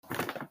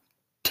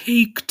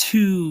Take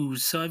two.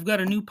 So I've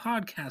got a new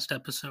podcast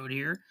episode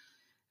here.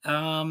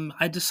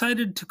 I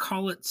decided to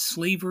call it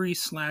Slavery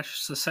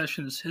slash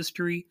Secessionist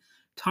History,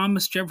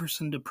 Thomas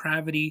Jefferson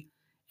Depravity,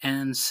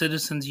 and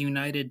Citizens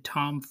United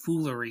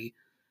Tomfoolery.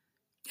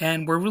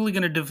 And we're really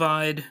going to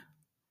divide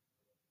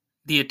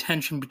the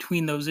attention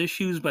between those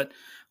issues, but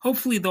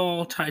hopefully they'll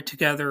all tie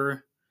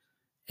together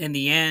in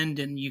the end,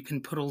 and you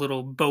can put a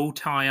little bow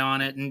tie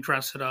on it and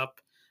dress it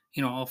up,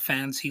 all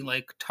fancy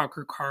like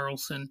Tucker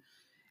Carlson,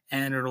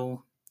 and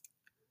it'll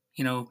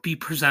be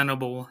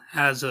presentable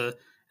as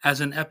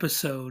an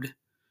episode.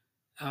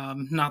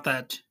 Not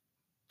that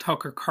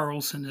Tucker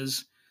Carlson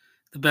is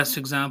the best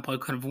example I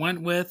could have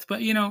went with,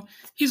 but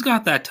he's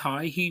got that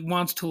tie. He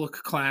wants to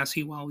look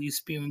classy while he's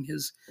spewing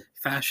his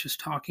fascist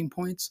talking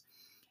points.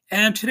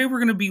 And today we're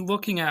going to be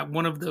looking at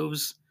one of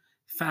those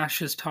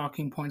fascist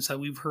talking points that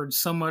we've heard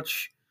so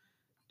much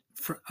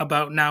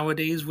about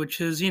nowadays,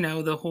 which is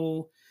the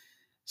whole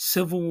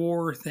Civil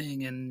War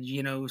thing and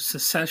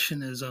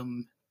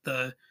secessionism,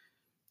 the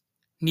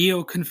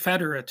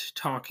neo-Confederate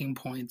talking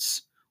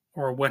points,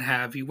 or what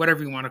have you,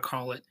 whatever you want to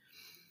call it.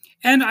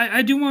 And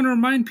I do want to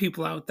remind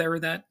people out there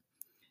that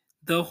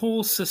the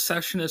whole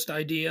secessionist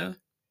idea,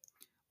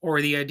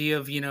 or the idea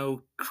of,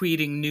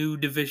 creating new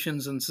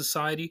divisions in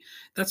society,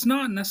 that's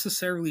not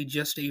necessarily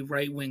just a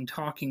right-wing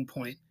talking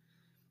point.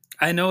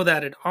 I know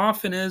that it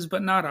often is,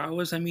 but not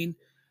always. I mean,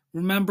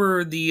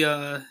 remember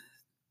the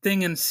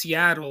thing in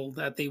Seattle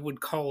that they would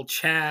call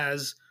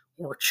Chaz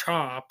or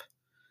Chop,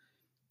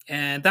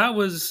 and that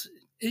was,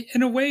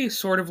 in a way,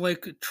 sort of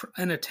like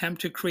an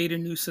attempt to create a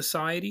new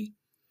society.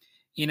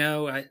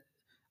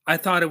 I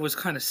thought it was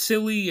kind of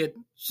silly. It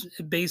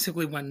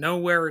basically went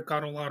nowhere. It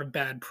got a lot of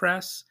bad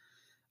press.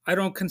 I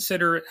don't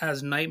consider it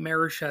as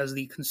nightmarish as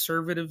the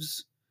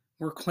conservatives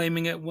were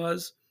claiming it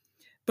was,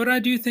 but I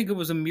do think it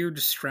was a mere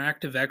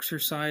distractive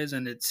exercise,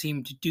 and it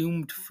seemed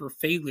doomed for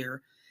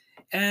failure.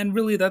 And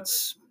really,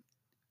 that's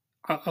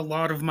a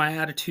lot of my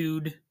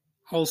attitude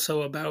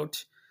also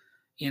about,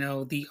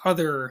 the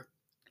other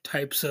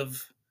types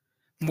of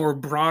more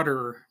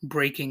broader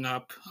breaking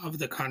up of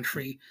the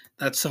country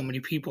that so many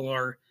people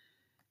are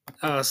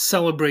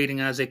celebrating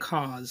as a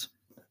cause.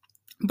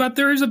 But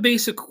there is a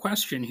basic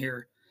question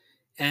here,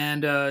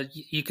 and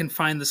you can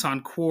find this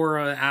on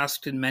Quora,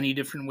 asked in many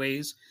different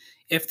ways.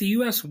 If the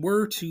U.S.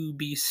 were to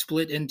be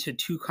split into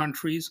two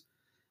countries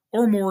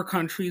or more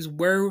countries,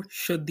 where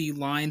should the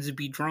lines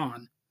be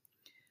drawn?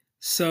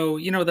 So,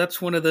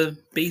 that's one of the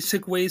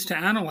basic ways to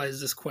analyze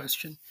this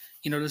question,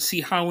 to see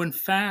how, in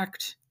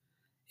fact,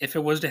 if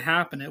it was to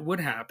happen, it would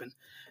happen.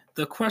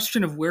 The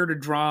question of where to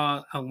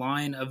draw a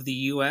line of the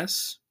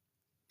U.S.,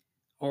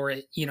 or,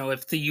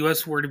 if the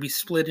U.S. were to be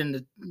split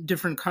into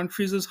different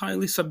countries, is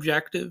highly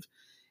subjective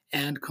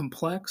and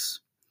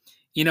complex.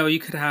 You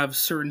could have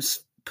certain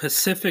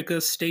Pacifica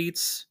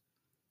states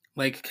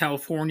like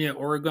California,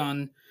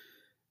 Oregon,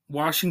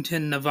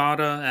 Washington,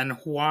 Nevada, and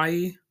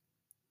Hawaii.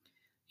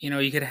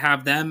 You could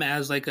have them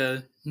as like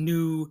a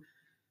new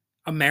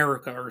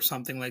America or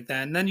something like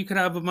that. And then you could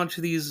have a bunch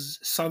of these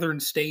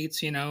southern states,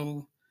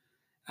 the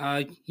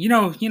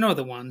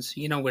ones,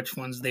 which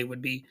ones they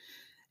would be.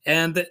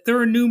 And there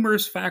are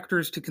numerous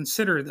factors to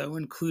consider, though,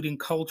 including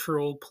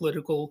cultural,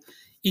 political,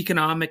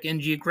 economic, and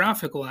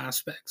geographical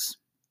aspects.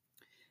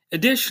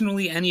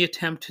 Additionally, any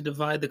attempt to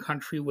divide the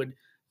country would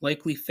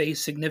likely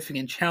face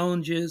significant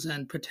challenges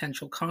and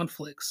potential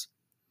conflicts.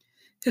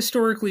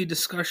 Historically,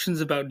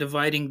 discussions about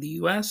dividing the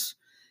U.S.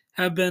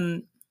 have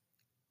been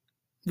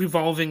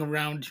revolving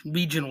around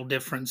regional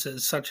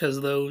differences, such as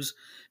those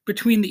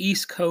between the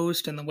East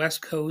Coast and the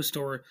West Coast,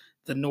 or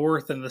the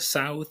North and the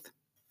South.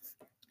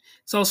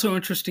 It's also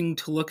interesting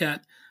to look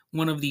at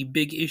one of the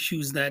big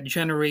issues that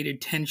generated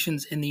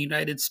tensions in the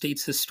United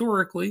States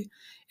historically,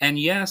 and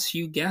yes,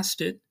 you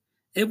guessed it,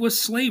 it was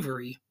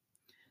slavery.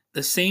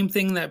 The same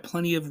thing that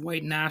plenty of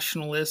white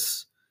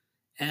nationalists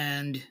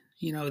and,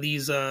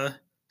 these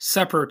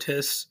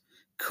separatists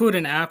could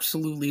and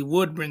absolutely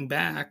would bring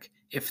back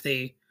if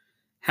they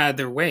had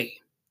their way.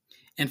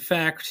 In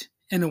fact,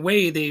 in a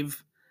way,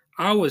 they've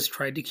always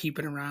tried to keep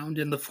it around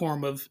in the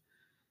form of,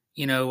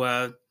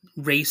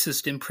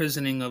 racist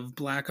imprisoning of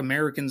Black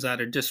Americans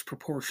at a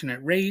disproportionate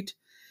rate,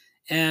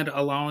 and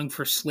allowing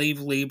for slave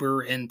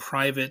labor in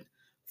private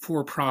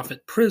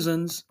for-profit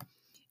prisons,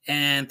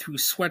 and through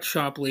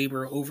sweatshop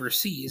labor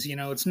overseas.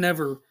 It's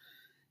never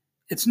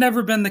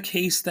been the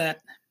case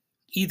that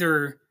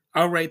either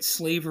outright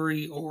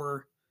slavery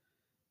or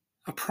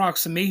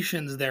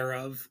approximations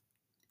thereof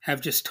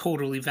have just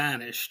totally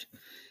vanished.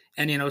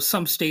 And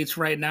some states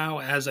right now,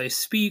 as I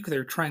speak,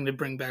 they're trying to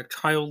bring back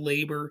child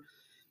labor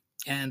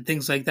and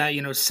things like that.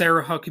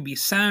 Sarah Huckabee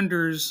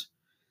Sanders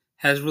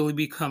has really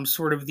become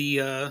sort of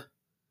the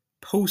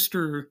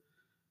poster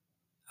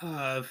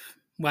of,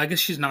 well, I guess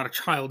she's not a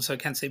child, so I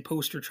can't say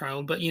poster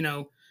child, but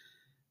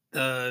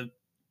the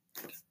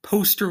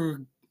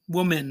poster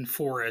woman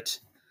for it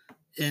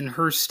in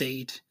her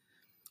state.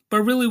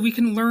 But really, we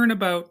can learn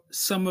about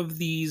some of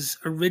these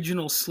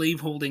original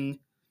slaveholding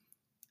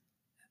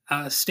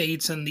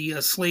states and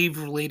the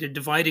slave-related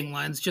dividing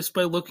lines just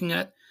by looking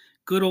at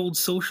good old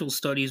social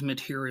studies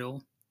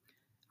material.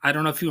 I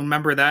don't know if you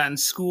remember that in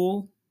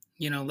school.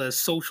 The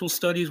social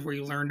studies where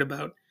you learned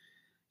about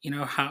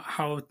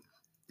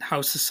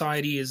how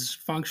society is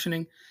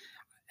functioning.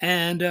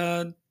 And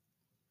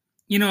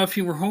if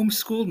you were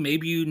homeschooled,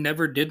 maybe you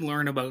never did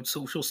learn about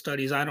social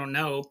studies. I don't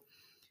know.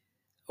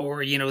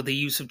 Or the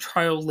use of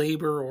child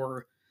labor,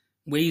 or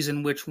ways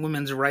in which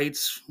women's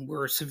rights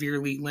were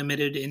severely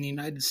limited in the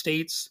United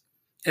States,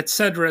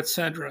 etc.,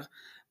 etc.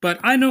 But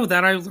I know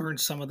that I learned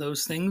some of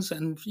those things,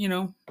 and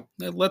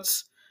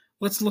let's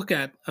look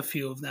at a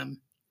few of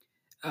them.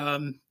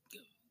 Um,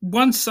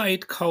 One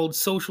site called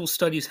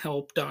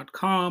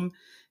socialstudieshelp.com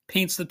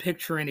paints the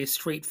picture in a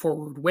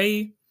straightforward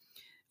way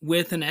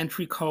with an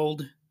entry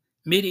called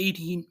mid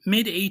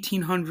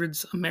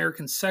 1800s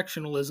American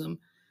sectionalism,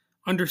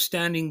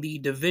 understanding the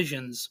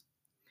divisions.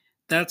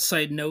 That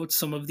site notes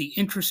some of the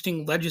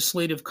interesting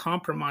legislative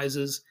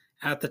compromises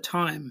at the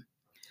time.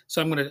 So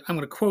I'm going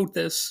to quote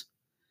this.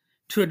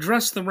 To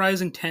address the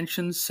rising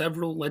tensions,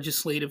 several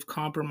legislative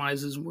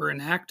compromises were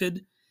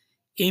enacted,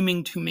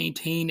 aiming to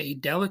maintain a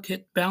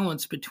delicate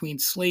balance between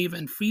slave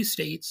and free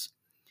states.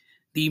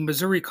 The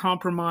Missouri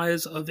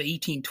Compromise of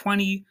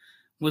 1820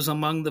 was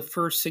among the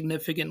first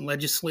significant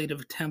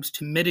legislative attempts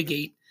to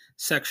mitigate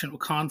sectional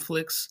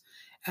conflicts,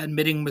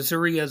 admitting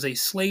Missouri as a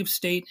slave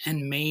state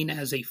and Maine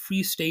as a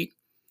free state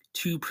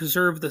to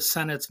preserve the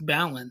Senate's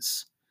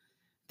balance.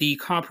 The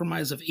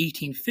Compromise of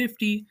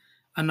 1850,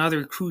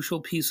 another crucial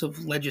piece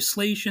of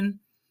legislation,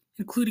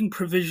 including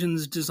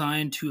provisions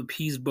designed to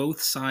appease both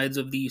sides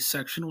of the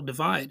sectional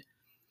divide.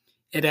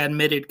 It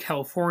admitted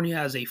California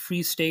as a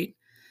free state,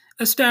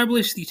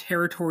 established the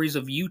territories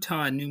of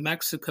Utah and New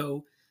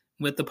Mexico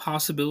with the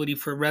possibility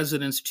for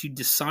residents to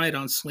decide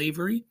on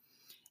slavery,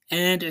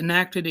 and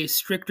enacted a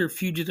stricter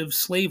fugitive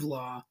slave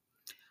law.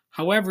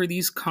 However,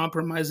 these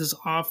compromises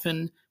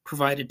often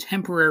provided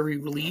temporary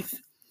relief,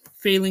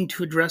 failing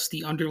to address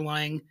the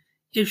underlying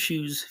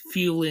issues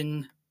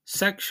fueling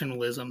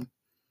sectionalism.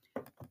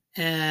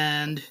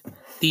 And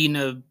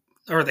the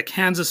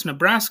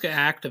Kansas-Nebraska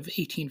Act of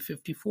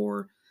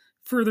 1854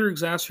 further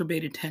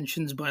exacerbated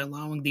tensions by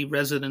allowing the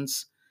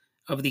residents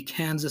of the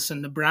Kansas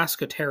and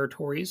Nebraska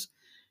territories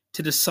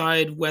to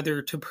decide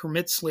whether to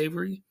permit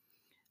slavery,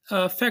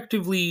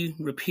 effectively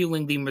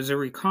repealing the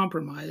Missouri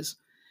Compromise.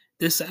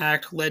 This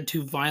act led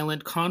to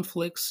violent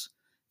conflicts,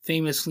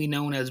 famously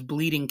known as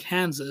Bleeding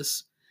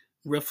Kansas,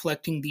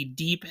 reflecting the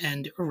deep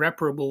and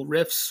irreparable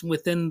rifts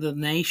within the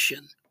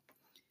nation.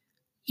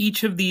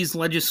 Each of these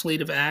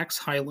legislative acts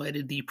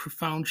highlighted the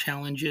profound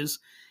challenges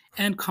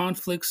and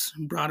conflicts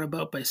brought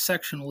about by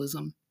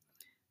sectionalism.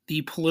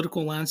 The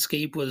political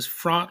landscape was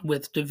fraught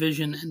with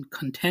division and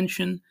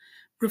contention,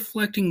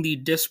 reflecting the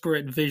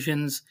disparate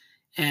visions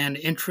and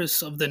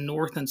interests of the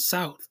North and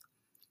South.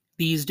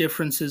 These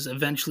differences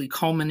eventually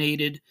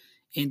culminated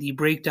in the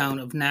breakdown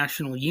of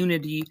national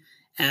unity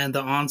and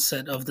the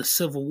onset of the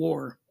Civil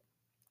War.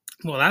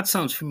 Well, that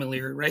sounds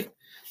familiar, right?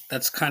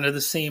 That's kind of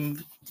the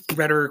same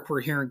rhetoric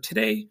we're hearing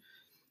today,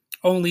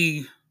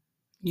 only,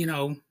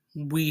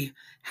 we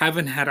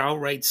haven't had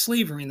outright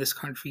slavery in this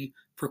country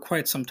for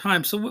quite some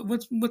time. So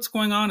what's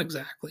going on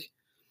exactly?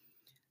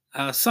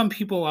 Some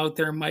people out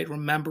there might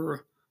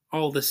remember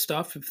all this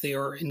stuff if they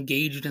are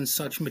engaged in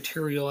such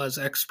material as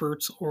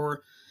experts,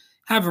 or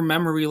have a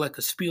memory like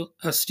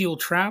a steel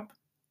trap.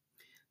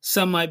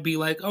 Some might be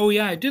like, oh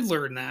yeah, I did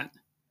learn that.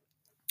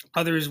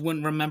 Others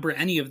wouldn't remember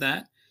any of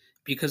that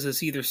because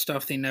it's either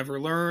stuff they never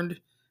learned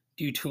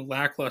due to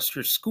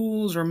lackluster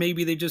schools, or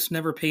maybe they just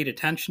never paid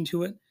attention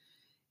to it.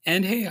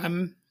 And hey,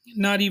 I'm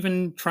not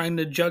even trying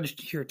to judge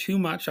here too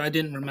much. I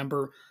didn't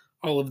remember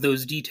all of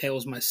those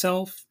details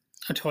myself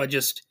until I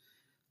just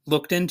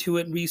looked into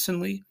it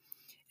recently.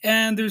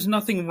 And there's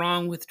nothing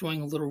wrong with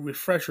doing a little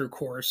refresher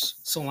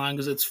course, so long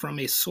as it's from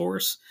a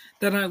source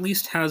that at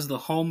least has the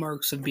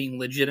hallmarks of being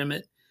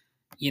legitimate.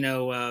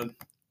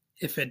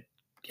 If it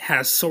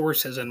has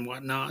sources and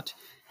whatnot,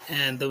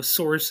 and those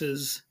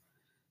sources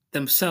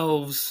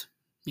themselves,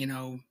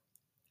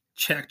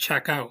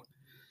 check out.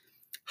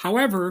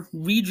 However,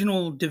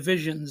 regional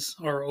divisions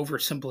are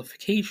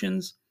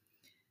oversimplifications,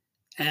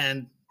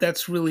 and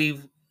that's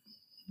really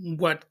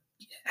what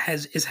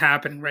is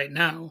happening right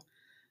now.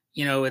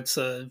 It's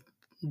a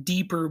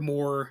deeper,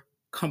 more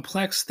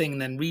complex thing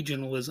than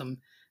regionalism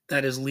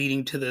that is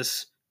leading to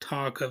this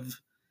talk of,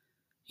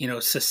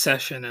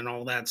 secession and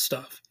all that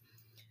stuff.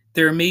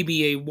 There may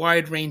be a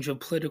wide range of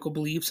political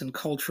beliefs and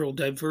cultural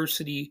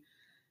diversity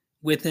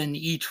within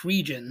each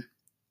region.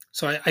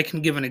 So I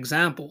can give an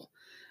example.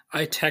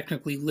 I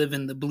technically live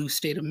in the blue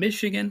state of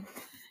Michigan,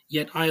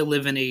 yet I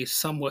live in a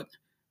somewhat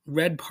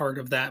red part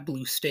of that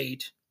blue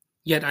state.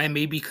 Yet I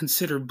may be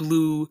considered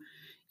blue,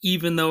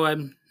 even though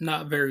I'm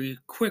not very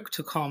quick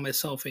to call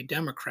myself a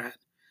Democrat.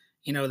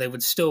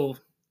 There's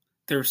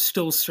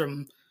still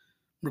some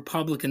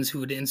Republicans who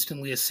would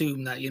instantly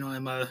assume that,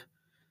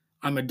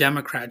 I'm a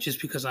Democrat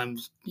just because I'm,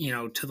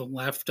 to the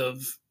left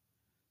of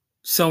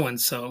so and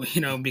so,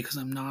 because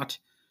I'm not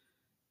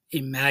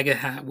a MAGA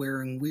hat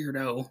wearing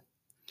weirdo.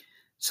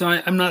 So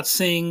I'm not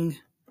saying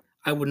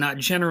I would not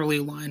generally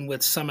align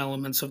with some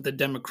elements of the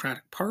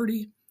Democratic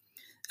Party,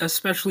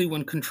 especially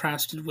when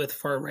contrasted with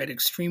far right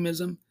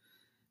extremism.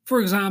 For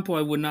example,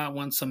 I would not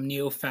want some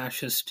neo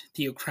fascist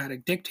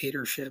theocratic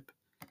dictatorship.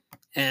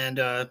 And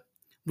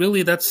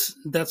really,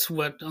 that's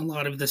what a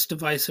lot of this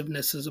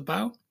divisiveness is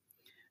about.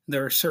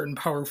 There are certain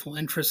powerful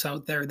interests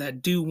out there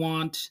that do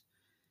want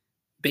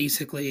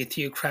basically a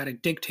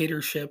theocratic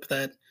dictatorship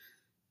that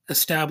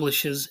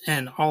establishes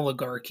an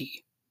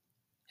oligarchy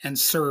and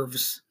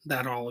serves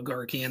that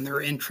oligarchy and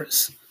their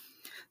interests.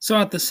 So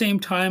at the same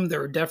time,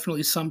 there are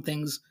definitely some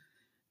things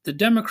the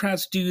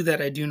Democrats do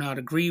that I do not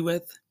agree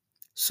with,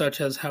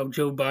 such as how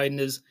Joe Biden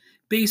is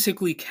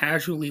basically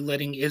casually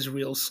letting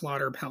Israel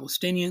slaughter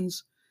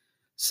Palestinians.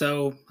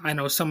 So I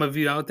know some of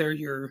you out there,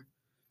 you're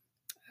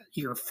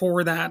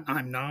for that.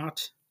 I'm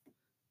not.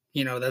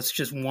 That's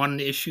just one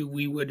issue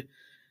we would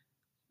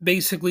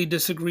basically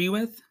disagree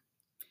with,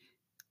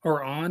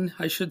 or on,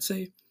 I should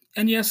say.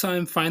 And yes,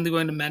 I'm finally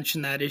going to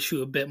mention that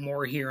issue a bit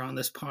more here on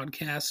this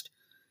podcast.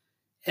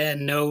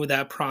 And no,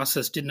 that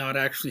process did not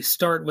actually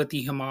start with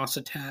the Hamas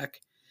attack,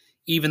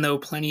 even though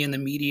plenty in the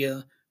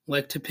media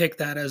like to pick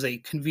that as a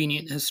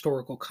convenient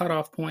historical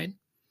cutoff point.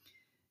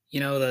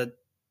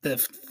 The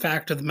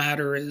fact of the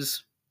matter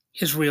is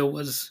Israel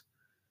was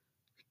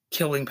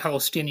killing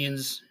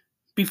Palestinians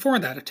before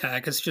that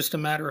attack. It's just a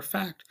matter of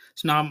fact.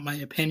 It's not my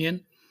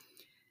opinion.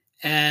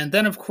 And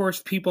then, of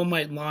course, people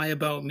might lie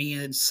about me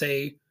and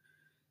say,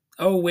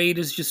 oh, Wade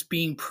is just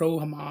being pro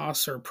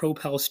Hamas or pro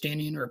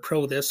Palestinian or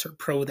pro this or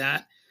pro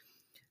that.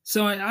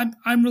 So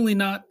I'm really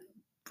not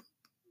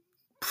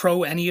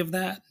pro any of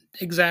that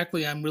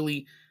exactly. I'm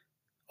really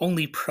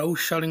only pro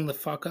shutting the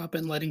fuck up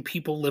and letting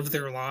people live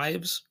their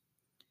lives,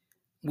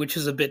 which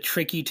is a bit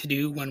tricky to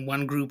do when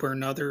one group or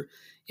another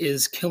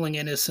is killing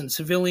innocent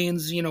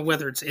civilians,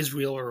 whether it's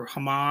Israel or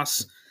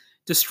Hamas,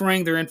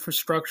 destroying their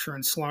infrastructure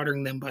and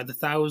slaughtering them by the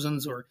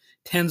thousands or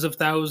tens of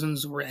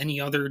thousands or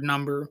any other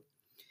number.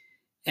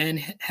 And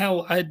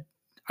hell,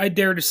 I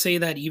dare to say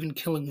that even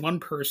killing one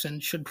person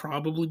should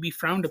probably be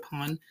frowned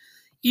upon,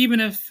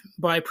 even if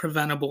by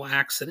preventable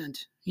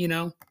accident.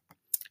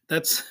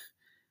 That's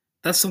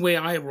the way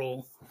I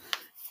roll.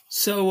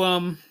 So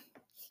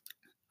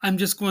I'm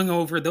just going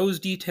over those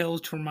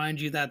details to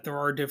remind you that there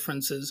are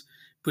differences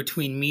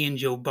between me and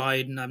Joe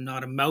Biden. I'm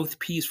not a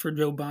mouthpiece for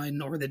Joe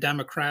Biden or the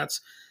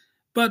Democrats,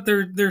 but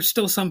there's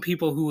still some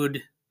people who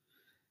would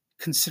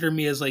consider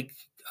me as like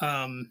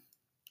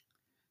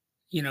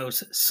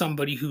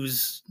somebody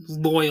who's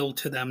loyal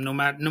to them no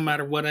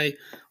matter what I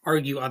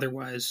argue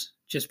otherwise,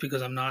 just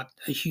because I'm not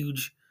a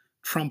huge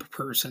Trump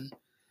person.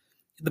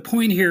 The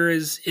point here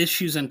is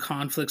issues and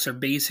conflicts are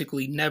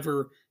basically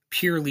never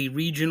purely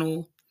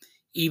regional,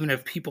 even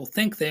if people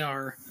think they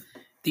are.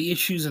 The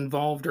issues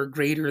involved are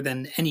greater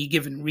than any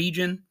given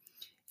region,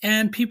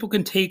 and people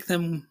can take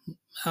them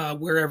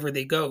wherever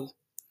they go.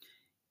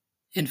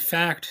 In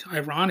fact,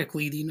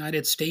 ironically, the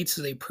United States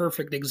is a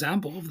perfect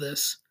example of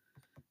this.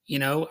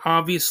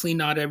 Obviously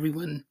not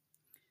everyone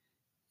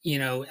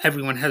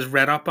has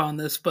read up on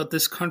this, but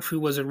this country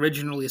was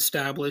originally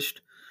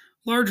established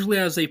largely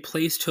as a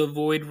place to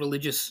avoid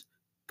religious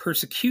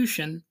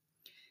persecution.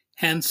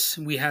 Hence,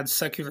 we had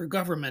secular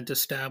government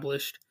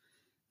established,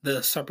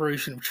 the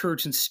separation of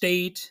church and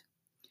state.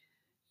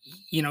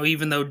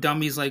 Even though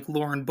dummies like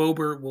Lauren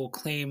Boebert will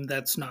claim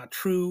that's not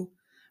true,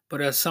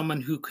 but as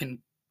someone who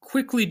can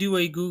quickly do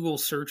a Google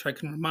search, I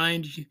can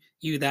remind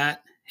you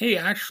that, hey,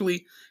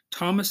 actually,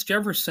 Thomas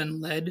Jefferson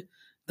led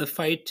the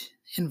fight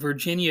in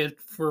Virginia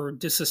for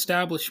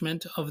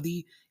disestablishment of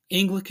the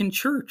Anglican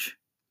Church.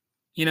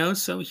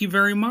 So he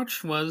very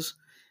much was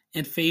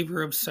in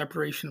favor of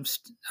separation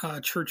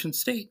of church and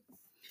state.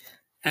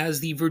 As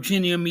the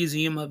Virginia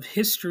Museum of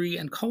History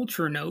and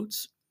Culture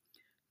notes,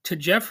 to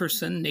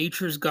Jefferson,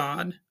 nature's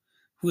God,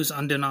 who is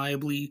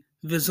undeniably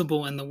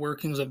visible in the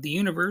workings of the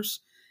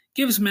universe,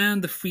 gives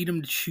man the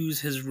freedom to choose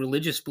his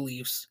religious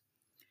beliefs.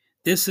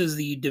 This is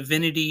the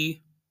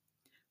divinity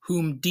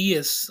whom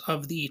deists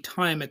of the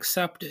time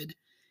accepted,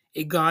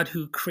 a God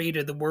who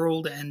created the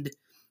world and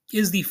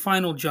is the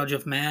final judge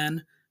of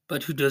man,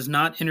 but who does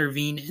not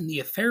intervene in the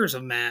affairs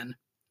of man.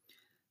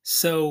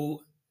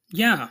 So,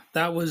 yeah,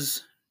 that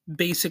was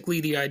basically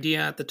the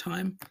idea at the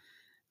time.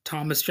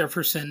 Thomas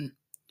Jefferson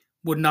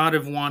would not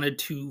have wanted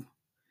to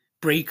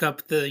break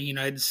up the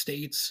United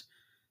States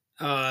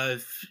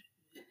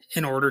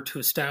in order to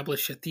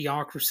establish a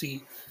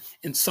theocracy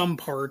in some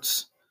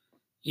parts,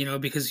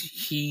 because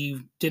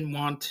he didn't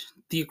want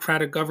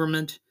theocratic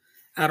government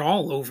at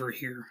all over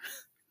here.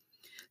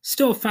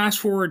 Still, fast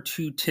forward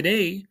to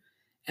today,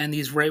 and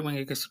these right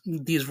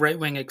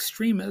wing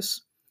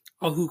extremists,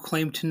 all who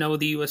claim to know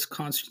the U.S.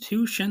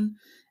 Constitution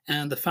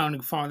and the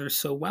founding fathers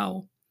so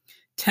well,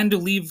 tend to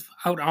leave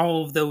out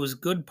all of those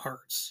good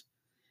parts.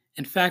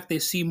 In fact, they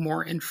seem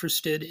more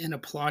interested in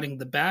applauding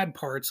the bad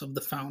parts of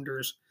the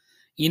founders,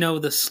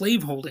 the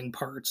slaveholding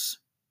parts,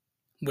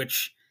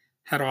 which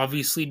had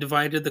obviously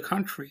divided the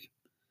country,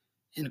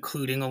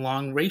 including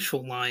along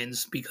racial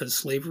lines, because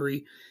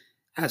slavery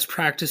as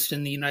practiced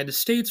in the United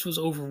States, was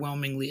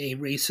overwhelmingly a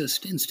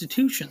racist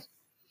institution.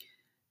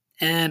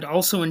 And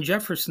also in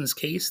Jefferson's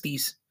case,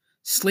 these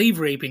slave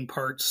raping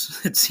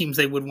parts, it seems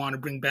they would want to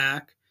bring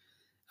back.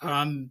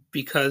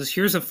 Because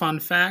here's a fun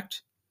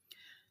fact: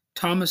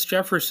 Thomas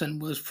Jefferson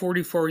was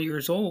 44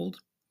 years old,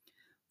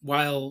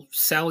 while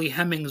Sally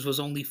Hemings was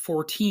only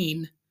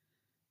 14.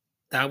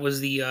 That was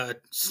the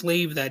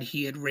slave that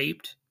he had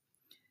raped.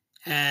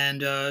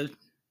 And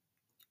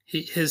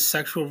his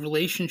sexual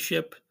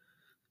relationship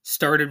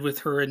started with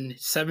her in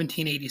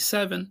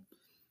 1787.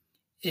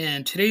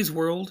 In today's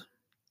world,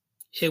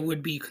 it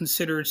would be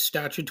considered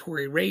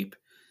statutory rape.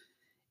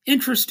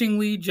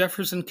 Interestingly,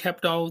 Jefferson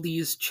kept all of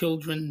these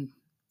children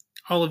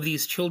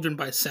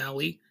by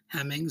Sally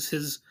Hemings,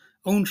 his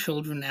own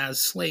children, as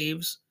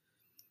slaves,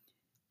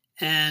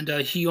 and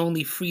he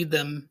only freed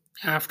them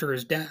after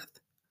his death.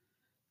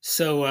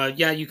 So,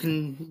 yeah, you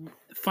can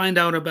find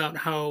out about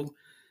how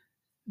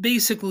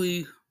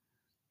basically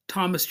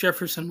Thomas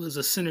Jefferson was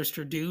a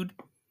sinister dude.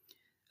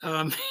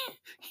 Um,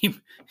 he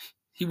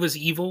he was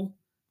evil.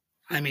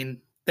 I mean,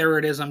 there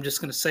it is. I'm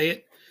just going to say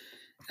it.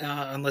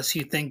 Unless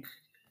you think,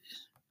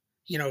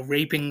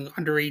 raping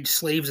underage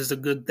slaves is a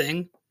good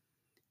thing.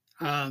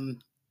 Um,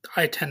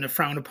 I tend to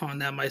frown upon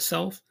that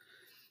myself.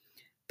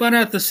 But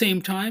at the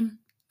same time,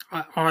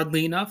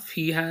 oddly enough,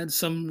 he had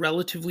some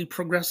relatively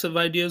progressive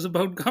ideas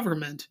about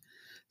government.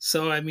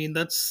 So, I mean,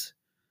 that's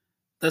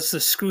the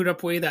screwed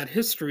up way that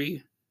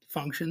history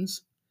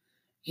functions.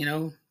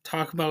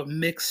 Talk about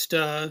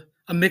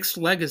a mixed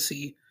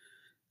legacy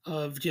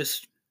of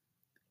just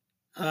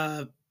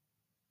uh,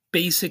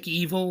 basic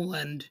evil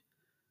and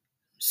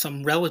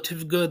some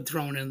relative good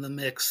thrown in the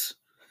mix.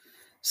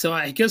 So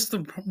I guess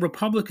the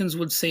Republicans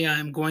would say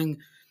I'm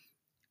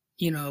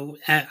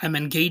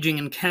engaging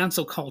in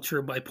cancel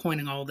culture by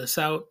pointing all this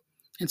out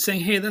and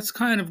saying, "Hey, that's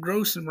kind of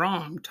gross and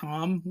wrong,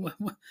 Tom.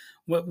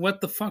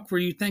 What the fuck were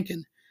you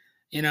thinking?"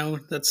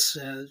 That's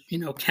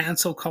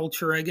cancel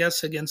culture, I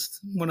guess, against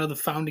one of the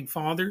founding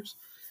fathers.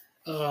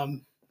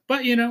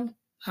 But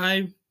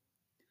I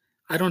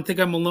don't think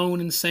I'm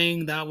alone in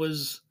saying that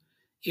was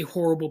a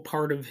horrible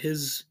part of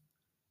his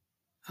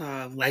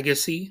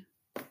legacy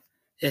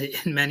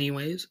in many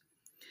ways.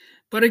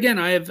 But again,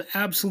 I have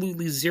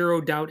absolutely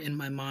zero doubt in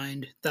my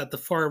mind that the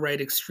far right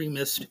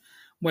extremist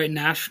white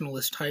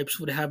nationalist types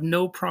would have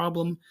no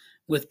problem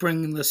with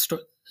bringing this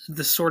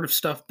sort of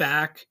stuff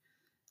back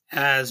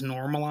as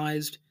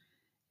normalized,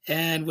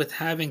 and with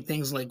having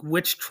things like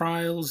witch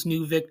trials,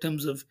 new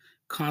victims of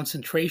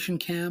concentration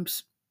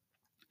camps.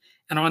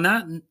 And on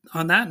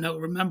that note,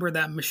 remember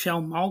that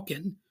Michelle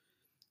Malkin,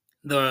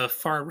 the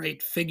far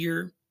right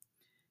figure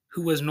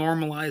who was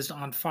normalized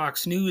on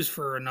Fox News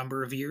for a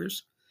number of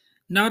years,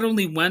 not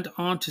only went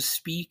on to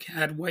speak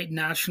at white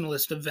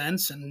nationalist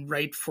events and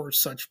write for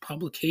such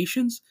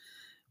publications,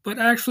 but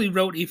actually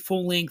wrote a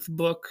full length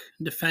book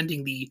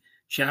defending the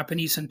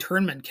Japanese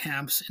internment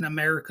camps in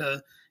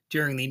America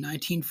during the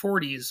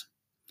 1940s.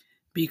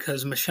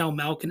 Because Michelle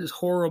Malkin is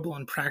horrible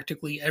in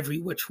practically every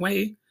which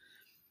way,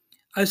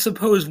 I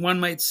suppose one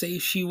might say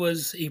she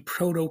was a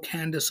proto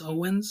Candace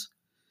Owens,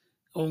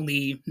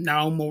 only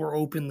now more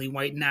openly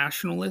white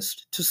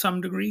nationalist to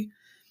some degree.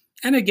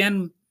 And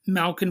again,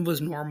 Malkin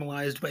was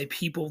normalized by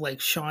people like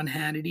Sean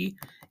Hannity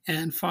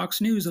and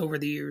Fox News over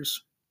the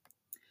years.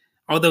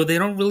 Although they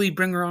don't really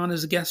bring her on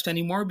as a guest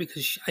anymore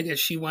because I guess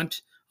she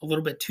went a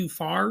little bit too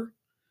far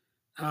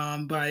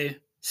by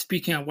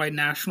speaking at white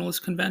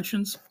nationalist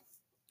conventions.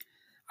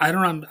 I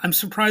don't know. I'm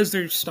surprised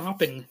they're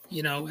stopping,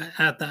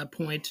 at that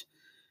point.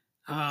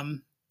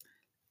 Um,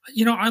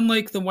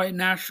 Unlike the white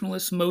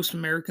nationalists, most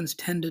Americans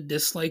tend to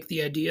dislike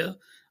the idea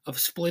of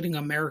splitting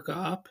America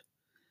up.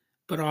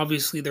 But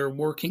obviously, they're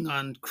working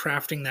on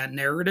crafting that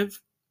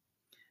narrative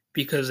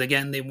because,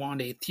 again, they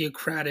want a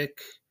theocratic,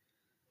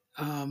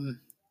 um,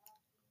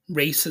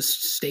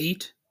 racist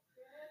state.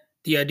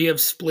 The idea of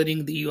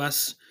splitting the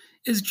U.S.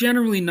 is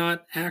generally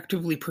not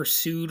actively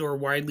pursued or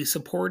widely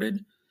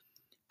supported.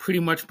 Pretty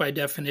much by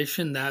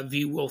definition, that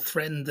view will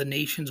threaten the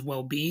nation's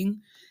well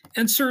being.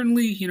 And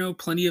certainly,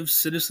 plenty of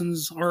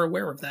citizens are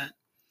aware of that.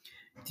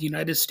 The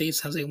United States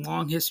has a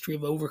long history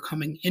of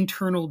overcoming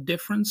internal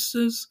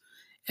differences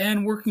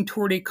and working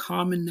toward a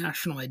common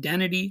national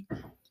identity.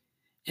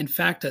 In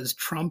fact, as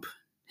Trump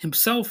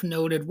himself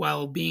noted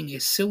while being a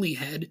silly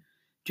head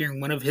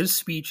during one of his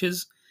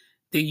speeches,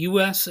 the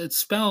U.S.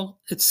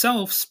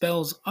 itself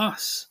spells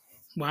us.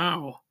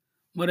 Wow,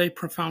 what a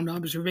profound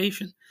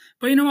observation.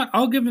 But you know what?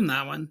 I'll give him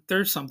that one.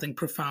 There's something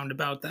profound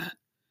about that,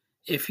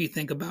 if you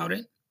think about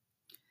it.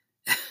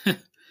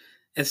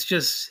 It's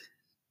just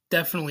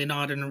definitely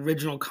not an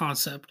original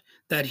concept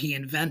that he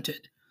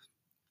invented.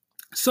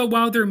 So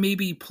while there may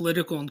be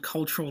political and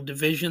cultural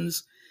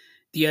divisions,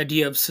 the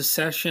idea of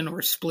secession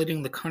or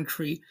splitting the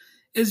country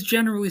is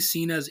generally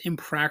seen as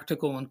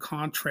impractical and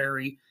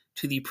contrary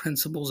to the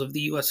principles of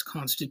the U.S.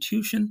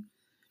 Constitution.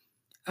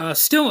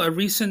 Still, a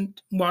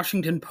recent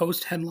Washington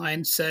Post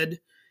headline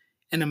said,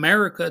 "In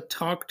America,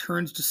 talk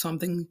turns to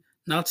something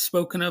not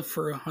spoken of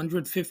for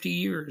 150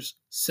 years,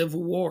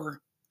 civil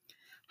war."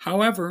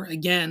 However,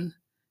 again,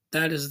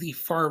 that is the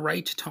far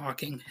right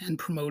talking and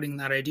promoting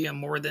that idea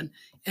more than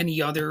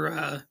any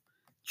other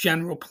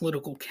general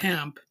political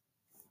camp.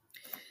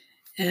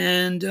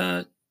 And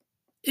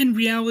in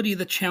reality,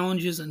 the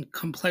challenges and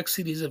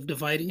complexities of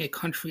dividing a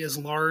country as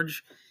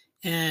large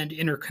and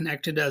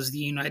interconnected as the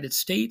United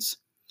States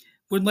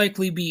would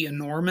likely be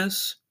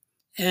enormous,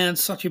 and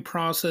such a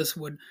process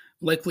would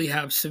likely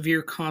have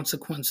severe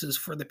consequences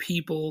for the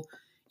people,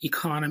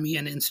 economy,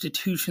 and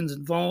institutions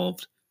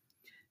involved.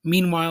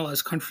 Meanwhile,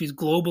 as countries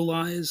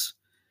globalize,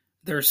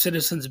 their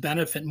citizens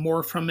benefit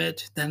more from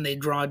it than they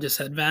draw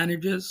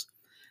disadvantages.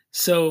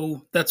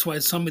 So that's why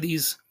some of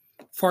these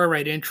far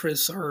right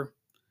interests are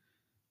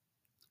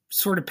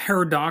sort of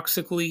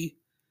paradoxically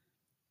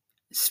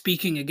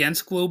speaking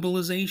against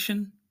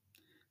globalization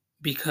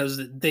because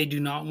they do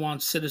not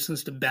want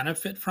citizens to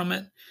benefit from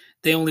it.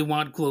 They only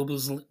want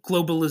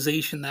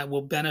globalization that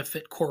will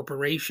benefit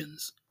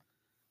corporations.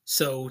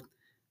 So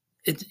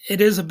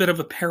it is a bit of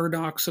a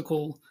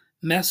paradoxical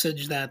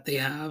message that they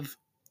have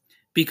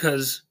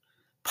because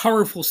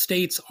powerful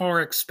states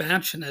are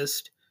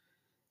expansionist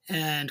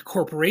and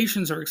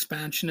corporations are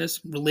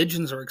expansionist,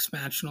 religions are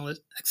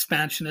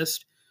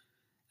expansionist,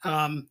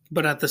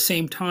 but at the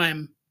same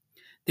time,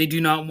 they do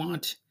not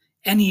want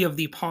any of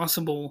the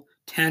possible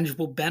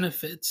tangible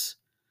benefits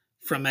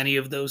from any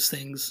of those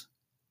things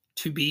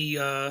to be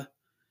a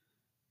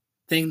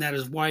thing that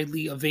is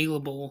widely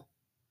available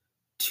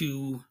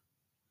to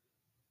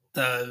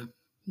the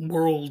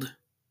world,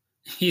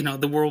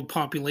 the world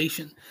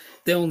population.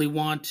 They only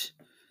want,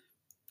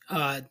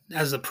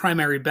 as the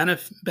primary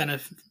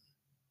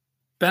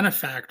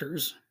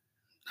benefactors.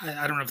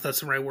 I don't know if that's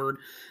the right word,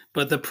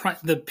 but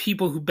the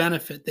people who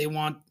benefit, they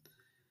want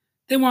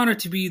it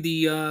to be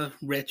the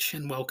rich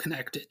and well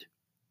connected.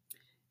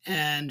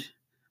 And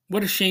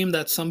what a shame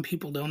that some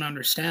people don't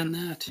understand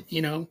that,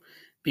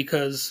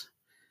 because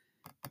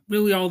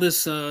really all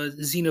this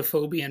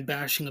xenophobia and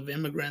bashing of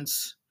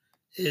immigrants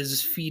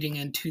is feeding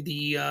into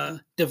the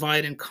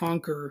divide and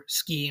conquer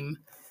scheme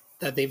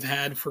that they've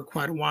had for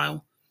quite a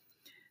while.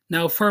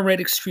 Now, far right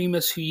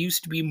extremists who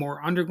used to be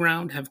more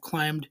underground have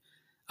climbed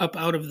up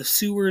out of the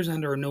sewers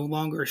and are no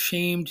longer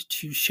ashamed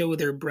to show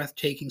their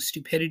breathtaking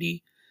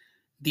stupidity.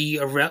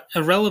 The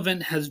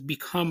irrelevant has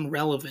become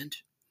relevant.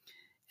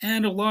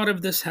 And a lot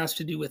of this has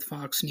to do with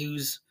Fox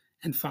News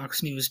and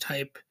Fox News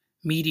type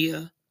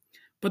media.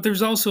 But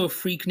there's also a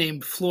freak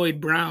named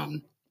Floyd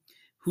Brown,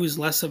 who is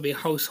less of a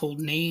household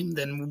name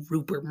than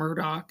Rupert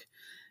Murdoch,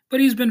 but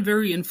he's been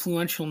very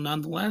influential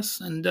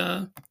nonetheless. And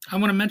I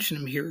want to mention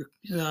him here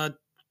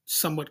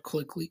somewhat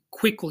quickly.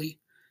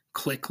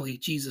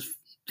 Jesus.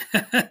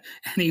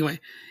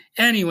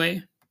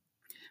 Anyway,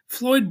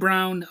 Floyd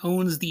Brown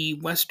owns the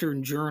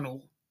Western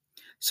Journal.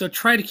 So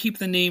try to keep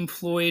the name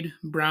Floyd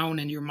Brown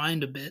in your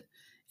mind a bit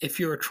if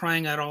you're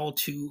trying at all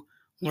to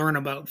learn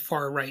about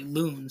far-right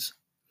loons.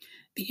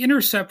 The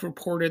Intercept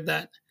reported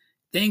that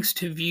thanks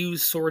to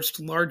views sourced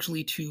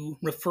largely to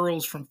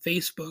referrals from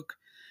Facebook,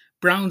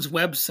 Brown's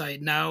website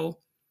now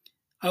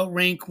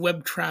outrank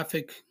web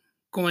traffic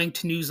going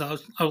to news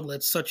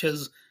outlets such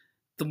as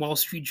the Wall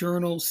Street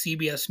Journal,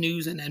 CBS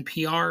News, and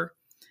NPR,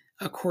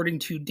 according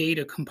to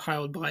data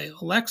compiled by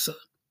Alexa.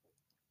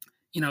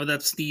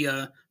 That's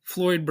the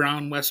Floyd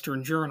Brown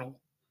Western Journal,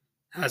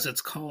 as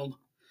it's called.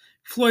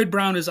 Floyd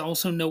Brown is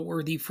also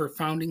noteworthy for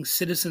founding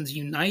Citizens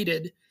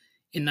United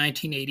in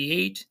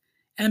 1988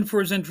 and for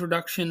his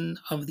introduction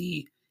of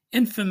the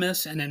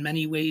infamous and in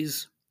many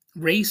ways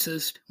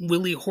racist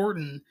Willie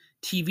Horton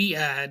TV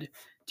ad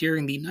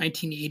during the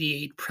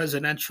 1988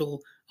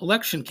 presidential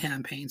election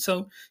campaign.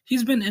 So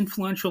he's been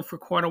influential for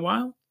quite a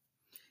while.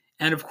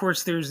 And of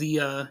course, there's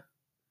the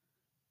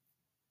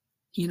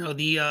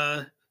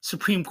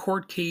Supreme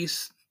Court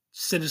case,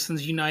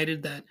 Citizens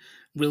United, that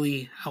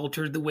really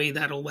altered the way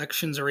that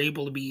elections are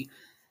able to be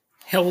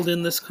held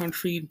in this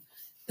country,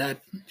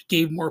 that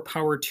gave more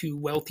power to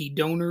wealthy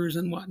donors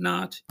and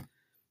whatnot,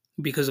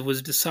 because it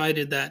was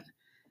decided that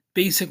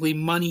basically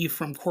money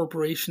from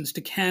corporations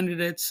to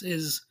candidates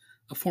is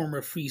a form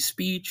of free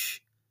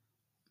speech.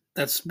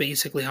 That's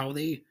basically how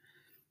they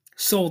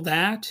sold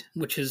that,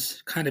 which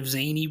is kind of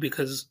zany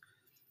because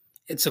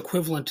it's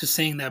equivalent to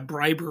saying that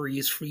bribery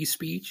is free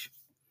speech.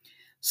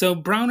 So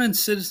Brown and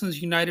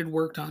Citizens United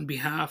worked on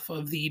behalf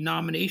of the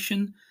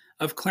nomination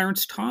of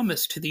Clarence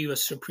Thomas to the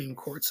U.S. Supreme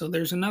Court. So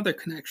there's another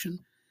connection.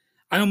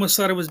 I almost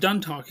thought I was done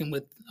talking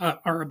with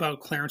or about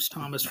Clarence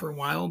Thomas for a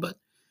while, but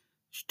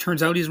it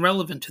turns out he's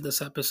relevant to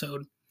this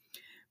episode.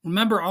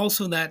 Remember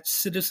also that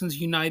Citizens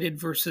United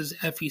versus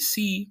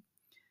FEC,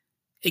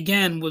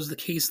 again, was the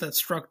case that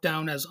struck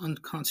down as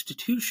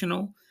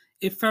unconstitutional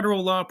a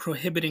federal law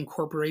prohibiting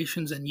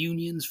corporations and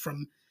unions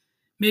from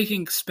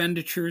making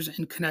expenditures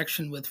in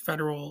connection with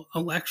federal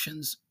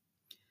elections.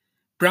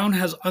 Brown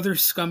has other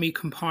scummy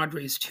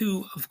compadres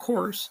too, of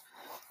course.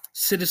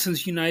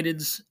 Citizens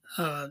United's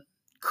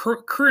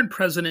current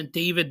president,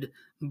 David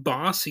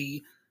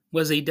Bossie,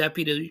 was a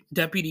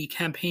deputy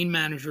campaign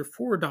manager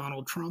for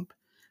Donald Trump.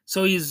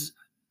 So he's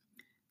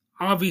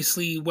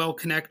obviously well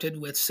connected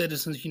with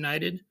Citizens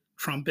United.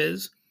 Trump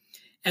is.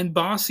 And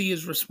Bossy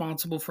is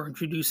responsible for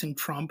introducing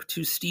Trump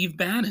to Steve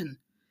Bannon.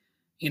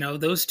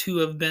 Those two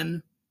have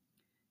been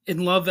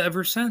in love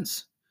ever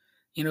since.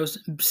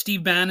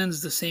 Steve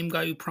Bannon's the same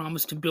guy who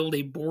promised to build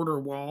a border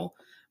wall,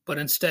 but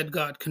instead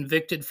got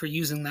convicted for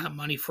using that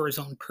money for his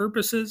own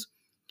purposes.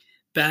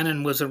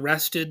 Bannon was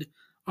arrested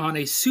on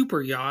a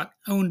super yacht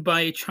owned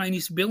by a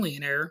Chinese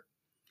billionaire.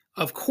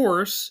 Of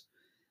course,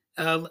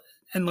 uh,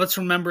 and let's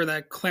remember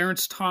that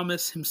Clarence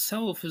Thomas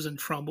himself is in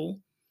trouble,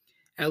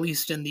 at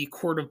least in the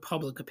court of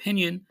public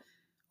opinion,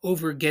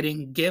 over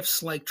getting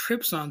gifts like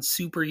trips on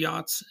super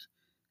yachts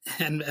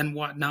and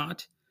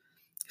whatnot.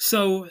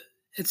 So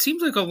it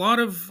seems like a lot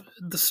of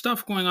the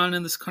stuff going on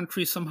in this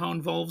country somehow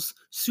involves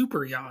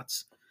super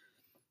yachts.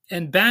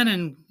 And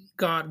Bannon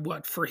got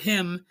what for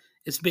him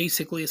is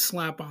basically a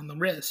slap on the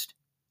wrist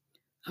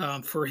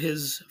for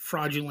his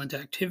fraudulent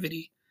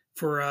activity,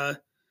 for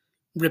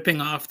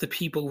ripping off the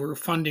people who were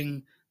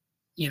funding,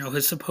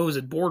 his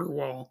supposed border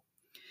wall.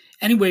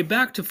 Anyway,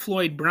 back to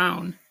Floyd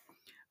Brown.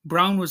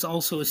 Brown was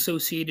also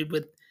associated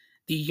with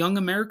the Young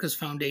America's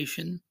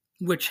Foundation,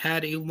 which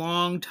had a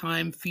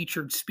long-time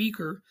featured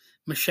speaker,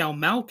 Michelle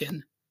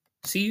Malkin.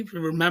 See,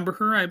 remember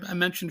her? I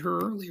mentioned her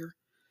earlier.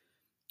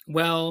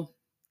 Well,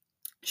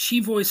 she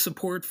voiced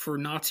support for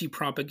Nazi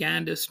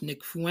propagandist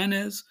Nick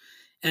Fuentes,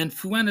 and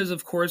Fuentes,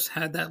 of course,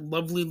 had that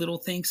lovely little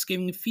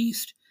Thanksgiving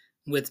feast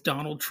with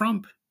Donald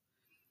Trump.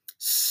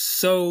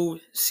 So,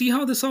 see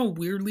how this all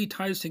weirdly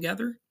ties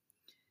together?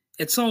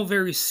 It's all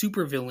very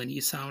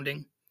supervillainy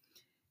sounding.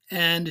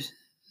 And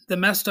the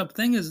messed up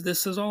thing is,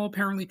 this is all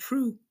apparently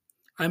true.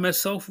 I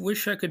myself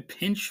wish I could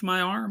pinch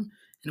my arm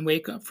and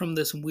wake up from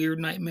this weird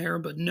nightmare,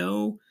 but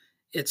no,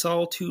 it's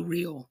all too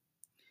real.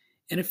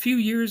 In a few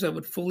years, I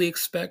would fully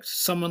expect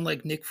someone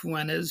like Nick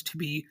Fuentes to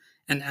be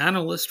an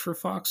analyst for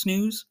Fox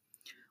News,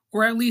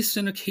 or at least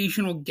an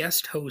occasional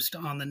guest host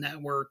on the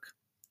network.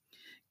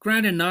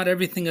 Granted, not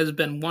everything has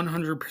been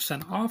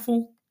 100%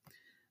 awful,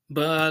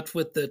 but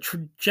with the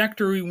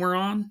trajectory we're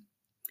on,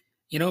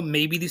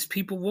 maybe these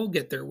people will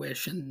get their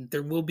wish and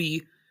there will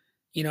be,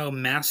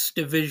 mass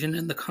division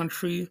in the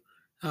country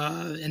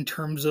in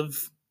terms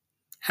of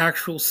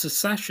actual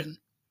secession.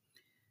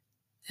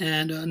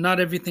 And not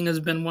everything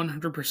has been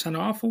 100%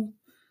 awful,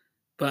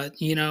 but,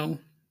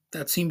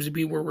 that seems to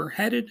be where we're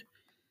headed.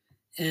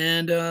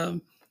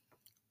 And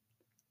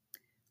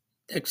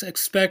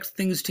expect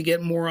things to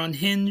get more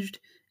unhinged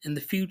in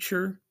the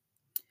future.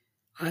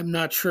 I'm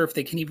not sure if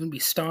they can even be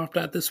stopped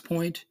at this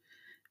point,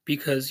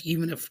 because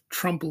even if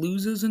Trump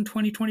loses in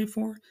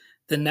 2024,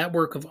 the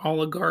network of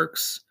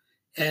oligarchs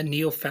and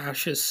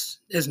neo-fascists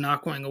is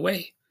not going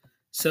away.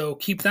 So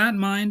keep that in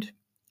mind.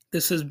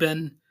 This has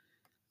been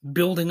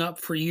building up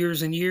for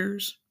years and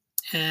years,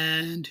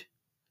 and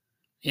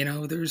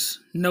there's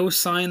no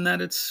sign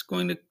that it's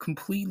going to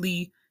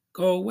completely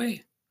go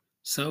away.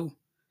 So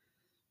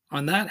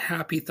on that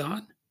happy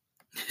thought,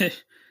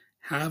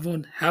 have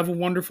a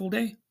wonderful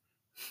day.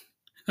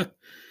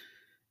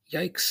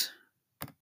 Yikes.